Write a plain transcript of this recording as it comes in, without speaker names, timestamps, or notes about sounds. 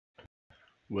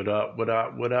What up, what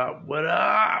up, what up, what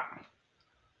up?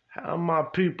 How my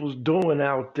peoples doing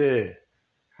out there?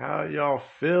 How y'all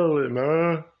feeling,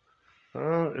 man?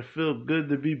 It feels good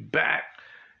to be back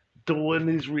doing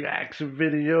these reaction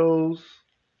videos.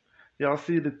 Y'all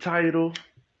see the title?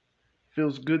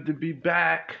 Feels good to be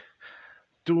back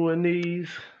doing these.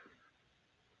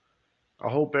 I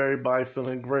hope everybody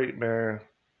feeling great, man.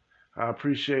 I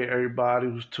appreciate everybody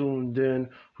who's tuned in,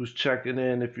 who's checking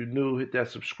in. If you're new, hit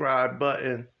that subscribe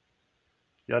button.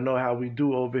 Y'all know how we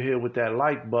do over here with that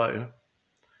like button.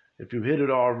 If you hit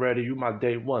it already, you my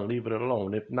day one. Leave it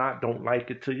alone. If not, don't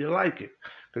like it till you like it.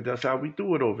 Because that's how we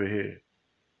do it over here.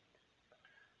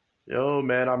 Yo,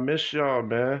 man, I miss y'all,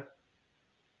 man.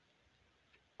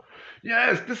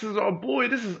 Yes, this is our boy.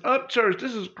 This is Upchurch.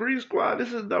 This is Green Squad.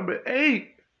 This is number 8.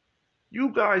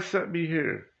 You guys sent me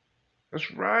here. That's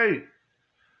right.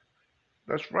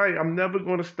 That's right. I'm never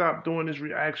going to stop doing these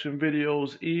reaction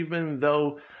videos, even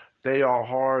though they are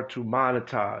hard to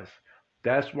monetize.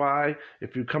 That's why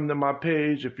if you come to my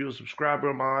page, if you're a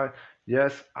subscriber of mine,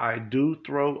 yes, I do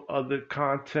throw other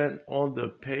content on the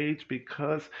page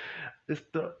because it's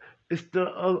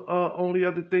the only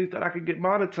other things that I can get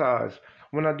monetized.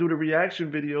 When I do the reaction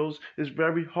videos, it's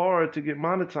very hard to get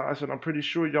monetized, and I'm pretty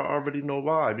sure y'all already know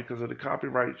why, because of the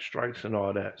copyright strikes and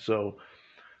all that. So,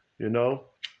 you know,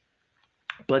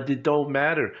 but it don't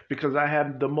matter because I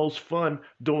have the most fun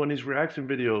doing these reaction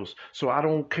videos. So I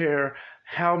don't care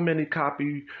how many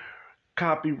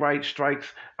copyright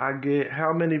strikes I get,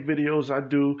 how many videos I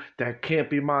do that can't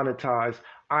be monetized.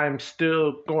 I'm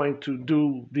still going to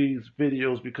do these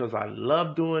videos because I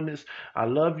love doing this. I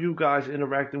love you guys,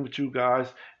 interacting with you guys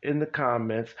in the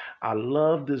comments. I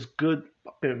love this good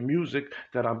fucking music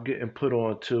that I'm getting put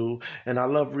on to, and I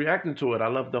love reacting to it. I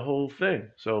love the whole thing.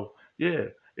 So yeah,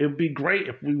 it'd be great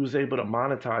if we was able to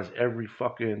monetize every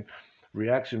fucking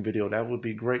reaction video. That would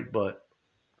be great, but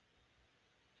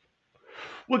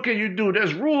what can you do?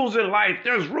 There's rules in life.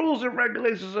 There's rules and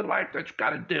regulations in life that you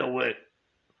gotta deal with.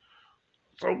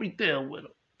 So we deal with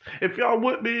them. If y'all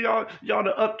with me, y'all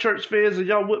the Upchurch fans, and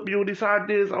y'all with me on these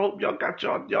Hi-Deas, I hope y'all got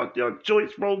y'all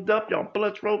joints rolled up, y'all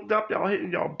blunts rolled up, y'all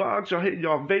hitting y'all bongs, y'all hitting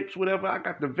y'all vapes, whatever. I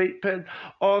got the vape pen.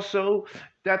 Also,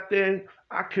 that thing,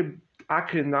 I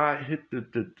cannot hit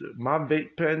my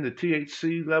vape pen, the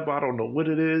THC level. I don't know what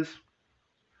it is,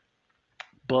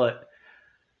 but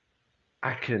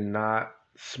I cannot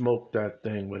smoke that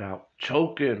thing without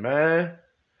choking, man.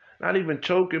 Not even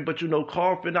choking, but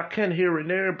coughing. I can here and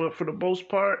there, but for the most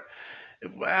part,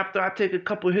 after I take a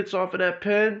couple hits off of that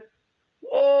pen,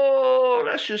 whoa,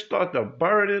 that shit start to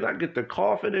burning. I get the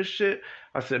coughing and shit.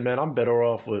 I said, man, I'm better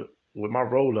off with my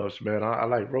roll-ups, man. I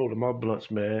like rolling my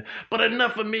blunts, man. But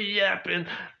enough of me yapping.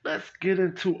 Let's get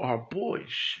into our boy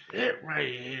shit right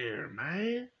here,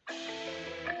 man.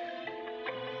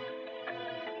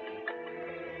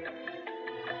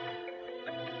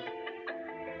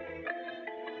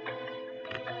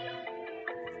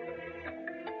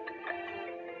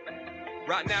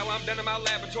 Right now I'm down in my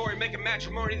laboratory making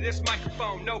matrimony to this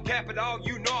microphone. No cap at all,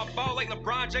 you know I ball like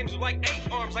LeBron James with like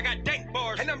 8 arms. I got dank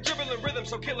bars and I'm dribbling rhythm,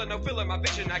 so killer, no feeling my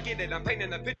vision. I get it, I'm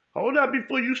painting a picture. Hold up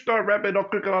before you start rapping or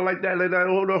clicking on like that.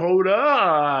 Hold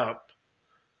up.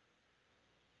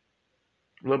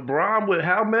 LeBron with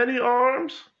how many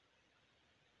arms?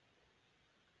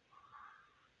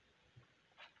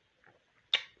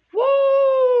 Woo!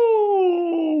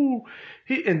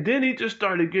 And then he just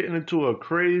started getting into a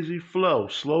crazy flow.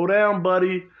 Slow down,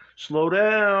 buddy. Slow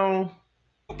down.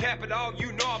 No cap at all,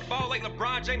 you know I ball like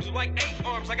LeBron James with like 8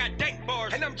 arms. I got dank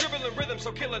bars and I'm dribbling rhythm,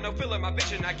 so killer, no feeling my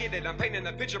vision. I get it, I'm painting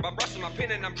a picture by brushing my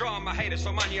pen and I'm drawing my haters,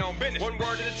 so mind your own business. One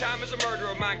word at a time is a murder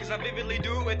of mine, cause I vividly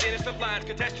do it within it's the lines.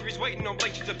 Catastrophes waiting on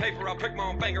blank sheets of paper. I'll prick my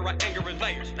own finger, I anger in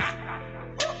layers.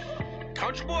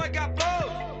 Country boy got blows.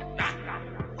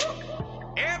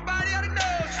 Everybody ought to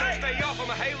know, so stay off of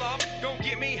my halo. Don't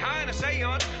get me high in a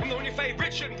seance. I'm the one your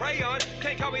favorite shouldn't pray on.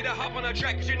 Can't call me to hop on a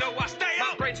track, cause you know I stay on.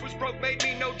 My brain switch broke, made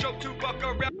me no joke to buck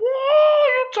around. Whoa,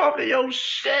 you talking your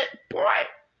shit, boy.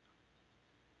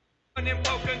 And then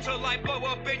woke until I blow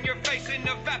up in your face and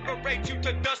evaporate you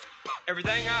to dust.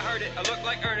 Everything I heard it, I look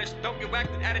like Ernest. Don't get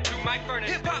whacked and added to my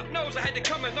furnace. Hip hop knows I had to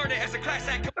come and learn it as a class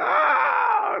act.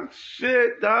 Ah,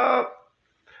 shit, dog.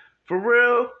 For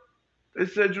real? They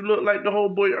said you look like the whole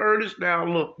boy Ernest. Now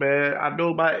look, man, I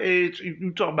know my age.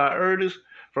 You talking about Ernest?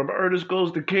 From Ernest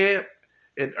Goes to Camp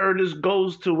and Ernest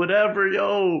Goes to whatever,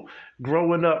 yo.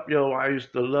 Growing up, yo, I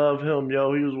used to love him,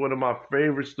 yo. He was one of my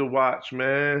favorites to watch,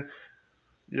 man.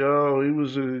 Yo, he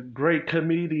was a great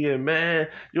comedian, man.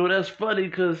 Yo, that's funny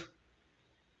because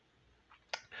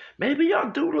maybe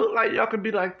y'all do look like y'all could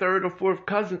be like third or fourth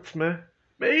cousins, man.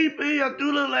 Maybe I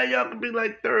do look like y'all could be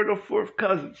like third or fourth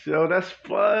cousins, yo. That's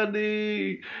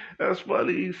funny. That's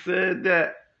funny he said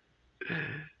that.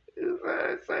 He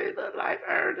said, say look like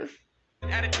Ernest.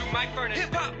 Attitude Mike Furnace.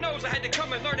 Hip hop knows I had to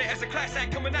come and learn it as a class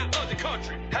act coming out of the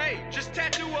country. Hey, just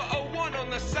tattoo a 01 on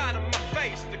the side of my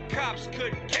face. The cops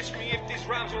couldn't catch me if these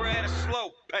rhymes were at a slow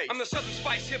pace. I'm the Southern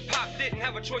Spice, hip hop didn't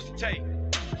have a choice to take.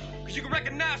 Cause you can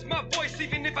recognize my voice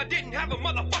even if I didn't have a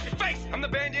motherfucking face. I'm the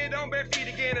bandit on bare feet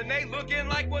again, and they looking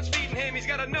like what's feeding him. He's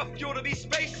got enough fuel to be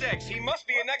SpaceX. He must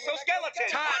be an exoskeleton.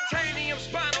 Titanium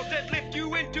spinal deadlift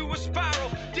you into a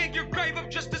spiral. Dig your grave up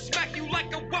just to smack you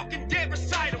like a walking dead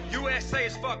recital. USA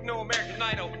is fuck, no American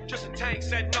Idol. Just a tank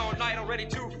sitting all night, ready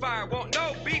to fire. Want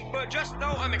no beef, but just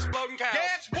know I'm exploding cows.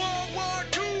 Yeah, it's World War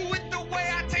II with the way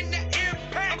I tend to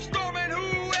impact. I'm storming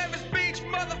whoever's beach,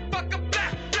 motherfucker.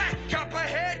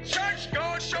 Copperhead Church, go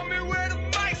and show me where the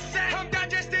mic's at. I'm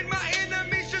digesting my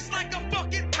enemies just like a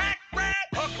fucking pack rat.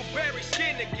 Huckleberry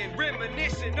skin again,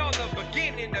 reminiscing on the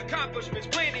beginning. Accomplishments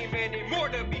plenty, many more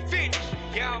to be finished.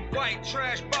 Yeah, I'm white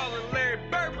trash, ballin' Larry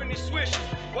Bird when he swishes.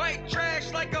 White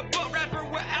trash like a butt wrapper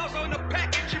with owls on the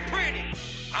package you printed.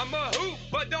 I'm a hoop,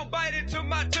 but don't bite into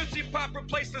my Tootsie Pop.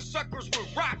 Replace the suckers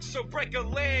with rocks, so break a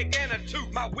leg and a tooth.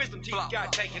 My wisdom teeth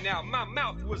got taken out, my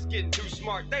mouth was getting too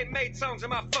smart. They made songs in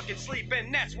my fucking sleep,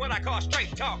 and that's what I call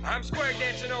straight talk. I'm square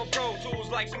dancing on Pro Tools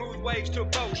like smooth waves to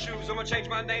bow shoes. I'ma change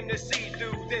my name to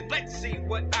C-Do, then let's see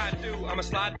what I do. I'ma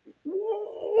slide.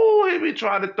 Ooh, he be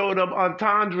trying to throw them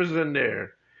entendres in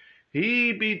there.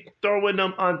 He be throwing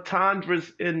them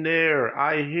entendres in there.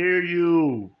 I hear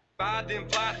you. Then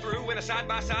fly through in a side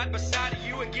by side beside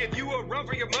you and give you a run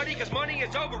for your money, cause money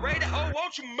is overrated. Oh,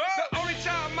 won't you move? The only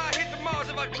time I hit the Mars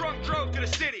if I drunk drove to the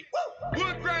city.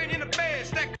 Wood grain in a bed,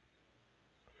 stack.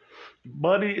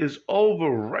 Money is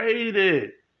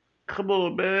overrated. Come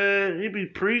on, man. He be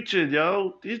preaching,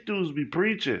 yo. These dudes be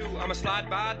preaching. I'ma slide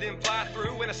by, then fly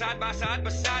through in a side by side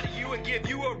beside you and give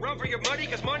you a run for your money,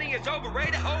 cause money is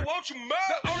overrated. Oh, won't you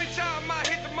move? The only time I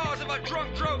hit the Mars if I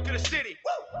drunk drove to the city.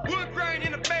 Wood grain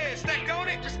in a bed, stack on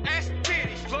it, just ask the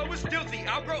titties. Flow is filthy,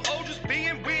 I'll grow old just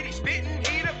being witty. Spitting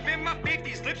heat up in my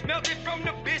 50s, lips melted from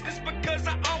the business because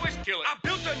I always kill it. I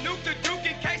built a nuke to Duke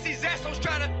in case these assholes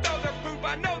try to throw their poop.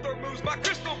 I know their moves, my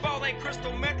crystal ball ain't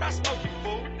crystal meth, I smoke you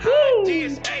fool.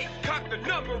 Hi-Deas 8, cock the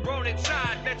number on its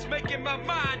side. That's making my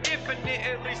mind infinite,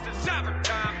 at least in cyber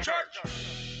time. Church.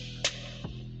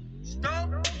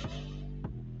 Stop.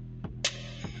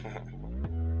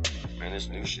 Man, this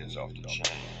new shit's off the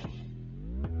chain.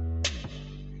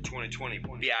 2020,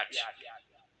 biatch.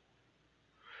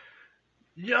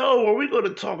 Yo, are we going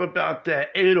to talk about that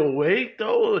 808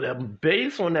 though? That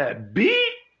bass on that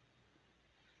beat?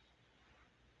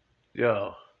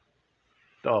 Yo,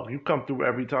 dog, you come through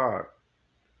every time.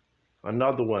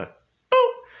 Another one.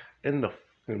 In the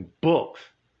books.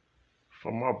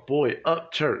 From our boy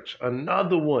Upchurch.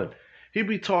 Another one. He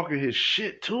be talking his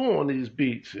shit too on these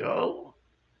beats, yo.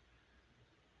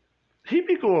 He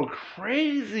be going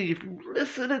crazy if you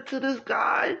listening to this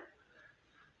guy.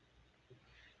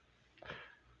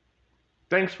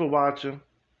 Thanks for watching.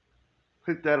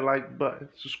 Hit that like button.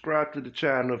 Subscribe to the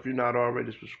channel if you're not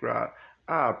already subscribed.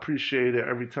 I appreciate it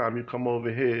every time you come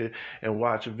over here and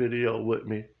watch a video with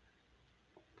me.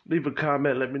 Leave a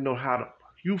comment. Let me know how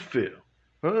you feel.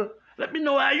 Huh? Let me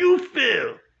know how you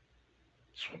feel.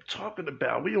 That's what I'm talking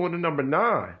about. We on to number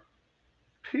 9.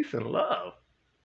 Peace and love.